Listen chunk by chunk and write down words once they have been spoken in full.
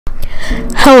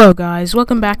Hello guys,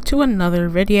 welcome back to another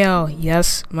video.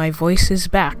 Yes, my voice is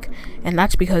back, and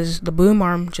that's because the boom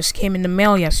arm just came in the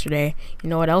mail yesterday. You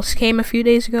know what else came a few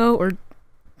days ago, or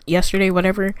yesterday,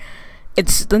 whatever?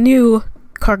 It's the new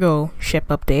cargo ship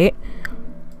update.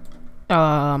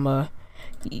 Like,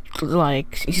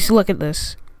 just look at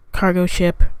this. Cargo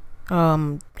ship,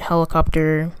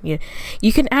 helicopter. Yeah,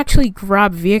 you can actually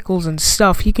grab vehicles and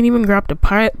stuff. You can even grab the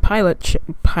pirate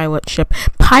ship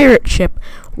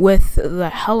with the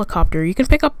helicopter. You can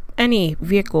pick up any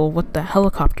vehicle with the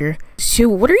helicopter. So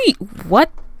what are you?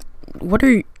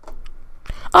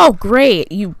 Oh great,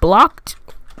 you blocked,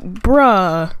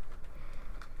 bruh.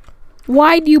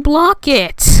 Why'd you block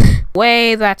it?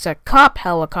 Wait, that's a cop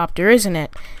helicopter, isn't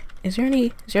it? Is there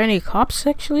any cops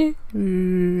actually?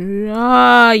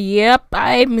 Yep,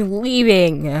 I'm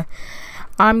leaving.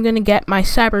 I'm gonna get my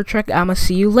Cybertruck. I'ma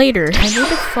see you later. I need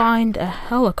to find a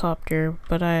helicopter,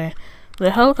 but the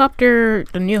helicopter,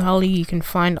 the new heli you can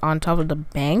find on top of the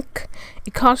bank,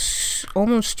 it costs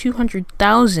almost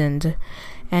 200,000,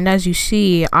 and as you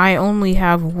see, I only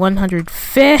have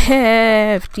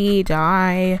 150.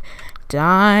 Die.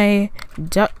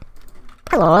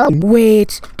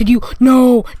 Wait, did you?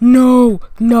 No. Hello,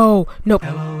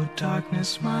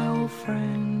 darkness, my old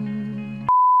friend.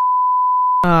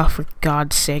 For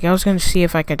God's sake, I was gonna see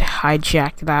if I could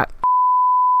hijack that.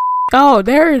 Oh,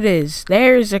 there it is.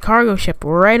 There's a cargo ship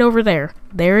right over there.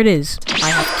 There it is. I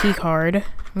have key card.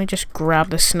 Let me just grab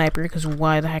the sniper, because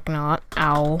why the heck not?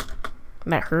 Ow.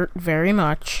 That hurt very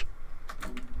much.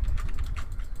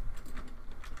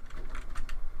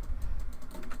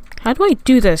 How do I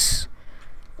do this?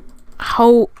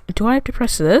 How do I have to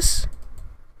press this?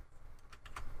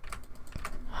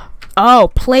 Oh,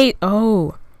 plate.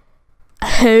 Oh,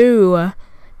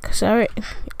 because I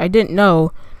didn't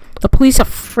know. The police are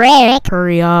frick.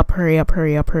 Hurry up.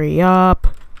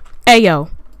 Hey yo,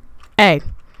 hey,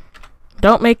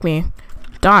 don't make me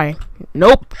die.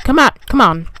 Nope. Come on.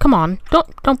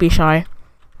 Don't be shy.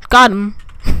 Got him.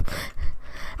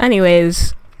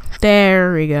 Anyways,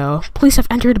 there we go. Police have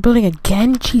entered the building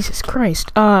again. Jesus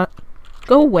Christ.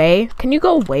 Go away. Can you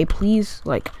go away, please?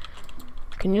 Like,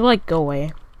 can you, like, go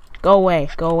away? Go away.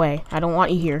 I don't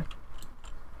want you here.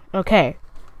 Okay.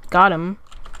 Got him.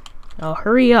 Oh,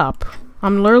 hurry up.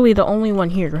 I'm literally the only one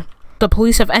here. The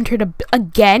police have entered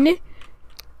again?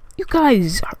 You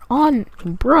guys are on...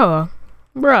 Bruh,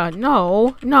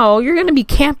 no, you're gonna be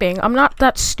camping. I'm not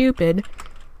that stupid.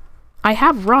 I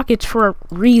have rockets for a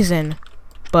reason,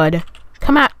 bud.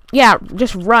 Come at... Yeah,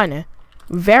 just run.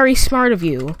 Very smart of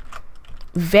you.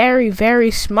 Very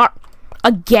smart.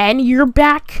 Again, you're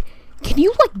back? Can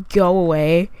you, like, go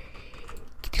away?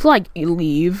 Can you, like,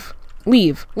 leave?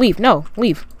 Leave. No,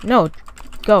 leave. No.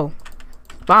 Go.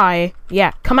 Bye.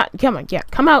 Yeah, come out. Yeah,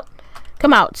 come out.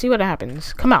 See what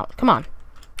happens. Come on.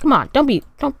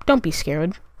 Don't be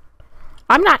scared.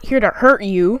 I'm not here to hurt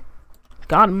you.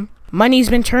 Got him. Money's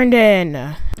been turned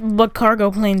in. The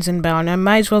cargo plane's inbound. I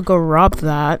might as well go rob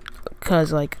that.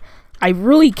 Cause, like, I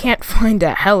really can't find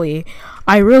a heli.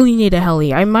 I really need a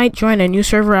heli. I might join a new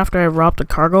server after I rob the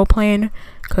cargo plane.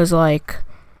 Cause, like,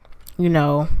 you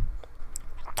know,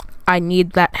 I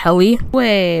need that heli.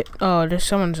 Wait. Oh, there's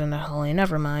someone's in the heli.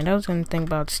 Never mind. I was gonna think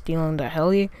about stealing the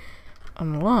heli.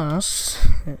 Unless...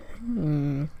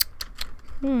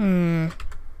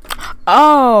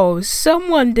 Oh,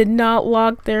 someone did not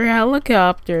lock their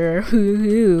helicopter.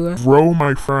 Row,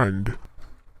 my friend.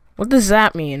 What does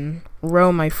that mean?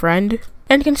 Row, my friend?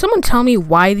 And can someone tell me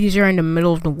why these are in the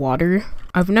middle of the water?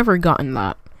 I've never gotten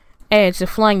that. Hey, it's the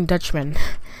Flying Dutchman.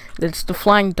 It's the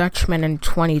Flying Dutchman in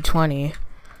 2020.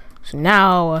 So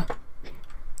now,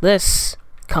 this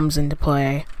comes into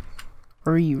play.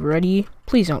 Are you ready?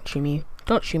 Please don't shoot me.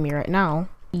 Don't shoot me right now.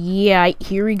 Yeah,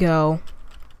 here we go.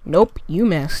 Nope, you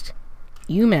missed.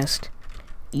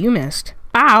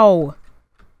 Ow!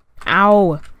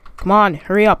 Come on,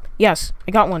 hurry up. Yes,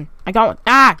 I got one.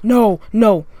 Ah, no.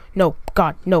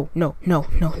 God, no.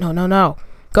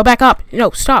 Go back up.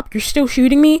 No, stop. You're still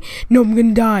shooting me? No, I'm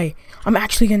gonna die. I'm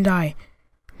actually gonna die.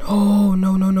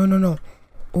 No.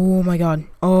 Oh my God.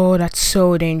 Oh, that's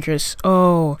so dangerous.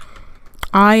 Oh,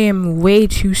 I am way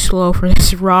too slow for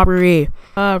this robbery.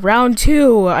 Round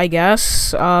 2, I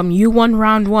guess. You won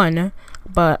round 1,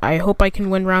 but I hope I can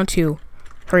win round 2.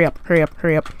 Hurry up.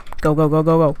 Go.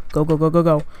 Go.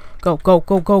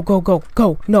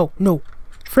 No.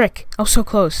 Frick. Oh, so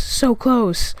close.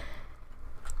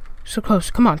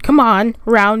 Come on.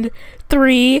 Round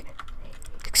 3.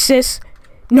 Sis.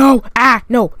 No. Ah,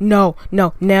 no. Go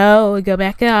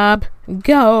back up.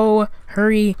 Go.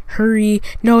 Hurry.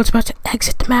 No, it's about to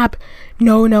exit the map.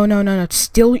 No.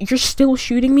 You're still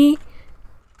shooting me?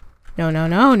 No, no,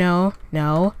 no, no,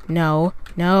 no, no,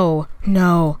 no,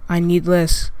 no. I need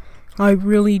this. I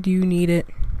really do need it.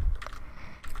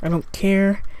 I don't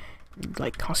care. It,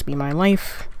 like, cost me my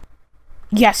life.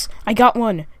 Yes, I got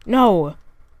one. No.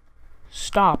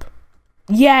 Stop.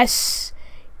 Yes.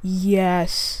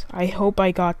 Yes. I hope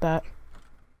I got that.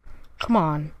 Come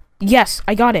on. Yes,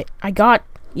 I got it.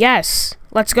 Yes.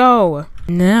 Let's go.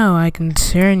 Now I can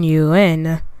turn you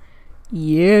in.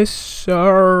 Yes,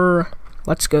 sir.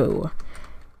 Let's go.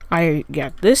 I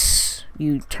got this.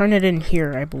 You turn it in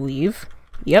here, I believe.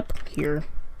 Yep, here.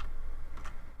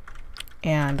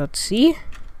 And let's see.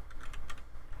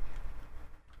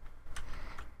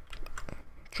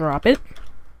 Drop it.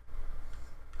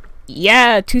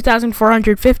 Yeah,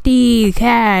 2,450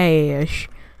 cash.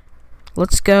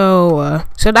 Let's go.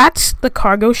 So that's the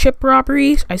cargo ship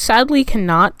robbery. I sadly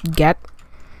cannot get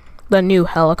the new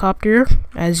helicopter.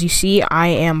 As you see, I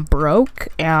am broke.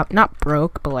 Not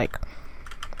broke, but like,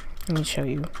 let me show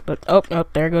you. But oh,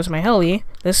 there goes my heli.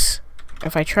 This,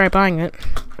 if I try buying it,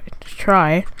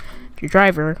 your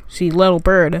driver, see little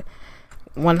bird,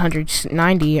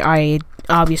 190. I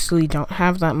obviously don't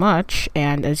have that much,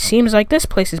 and it seems like this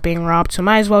place is being robbed, so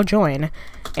might as well join.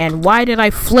 And why did I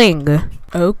fling?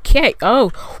 Okay. Oh,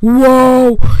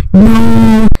 whoa!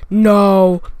 No,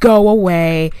 no, go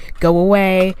away, go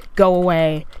away, go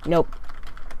away. Nope.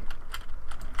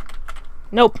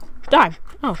 Nope. Die.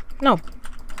 Oh, no.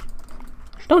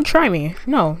 Don't try me.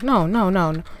 No, no, no,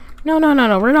 no, no, no, no, no,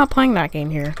 no. We're not playing that game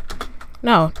here.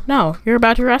 No, no. You're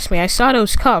about to arrest me. I saw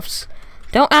those cuffs.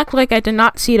 Don't act like I did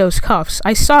not see those cuffs.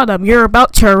 I saw them. You're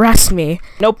about to arrest me.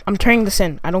 Nope. I'm turning this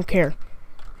in. I don't care.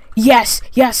 Yes,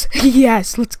 yes,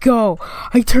 yes, let's go.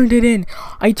 I turned it in.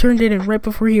 I turned it in right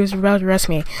before he was about to arrest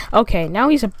me. Okay, now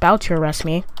he's about to arrest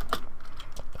me.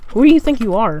 Who do you think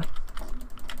you are?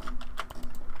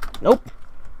 Nope.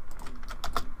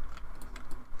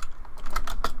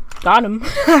 Got him.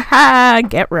 Haha,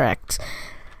 get wrecked.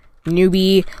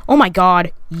 Newbie. Oh my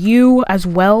god, you as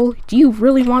well? Do you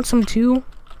really want some too?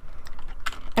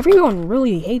 Everyone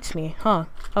really hates me, huh?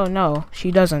 Oh no,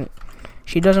 she doesn't.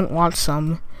 She doesn't want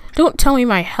some. Don't tell me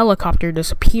my helicopter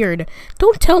disappeared.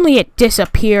 Don't tell me it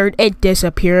disappeared. It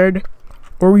disappeared.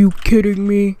 Are you kidding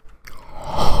me?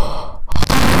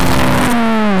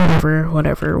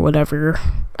 Whatever.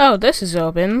 Oh, this is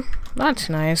open. That's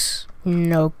nice.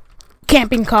 No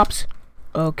camping cops.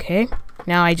 Okay.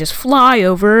 Now I just fly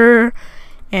over.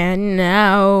 And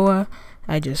now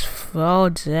I just fall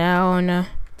down.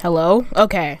 Hello?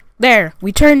 Okay. There,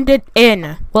 we turned it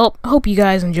in. Well, hope you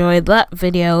guys enjoyed that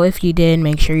video. If you did,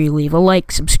 make sure you leave a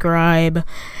like, subscribe,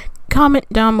 comment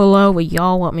down below what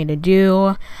y'all want me to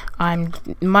do. I'm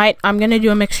gonna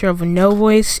do a mixture of no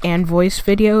voice and voice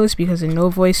videos because the no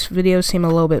voice videos seem a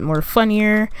little bit more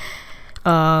funnier.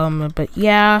 But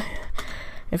yeah,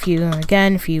 if you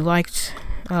liked,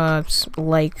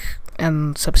 like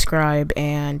and subscribe,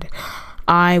 and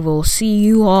I will see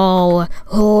you all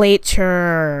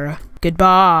later.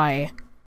 Goodbye.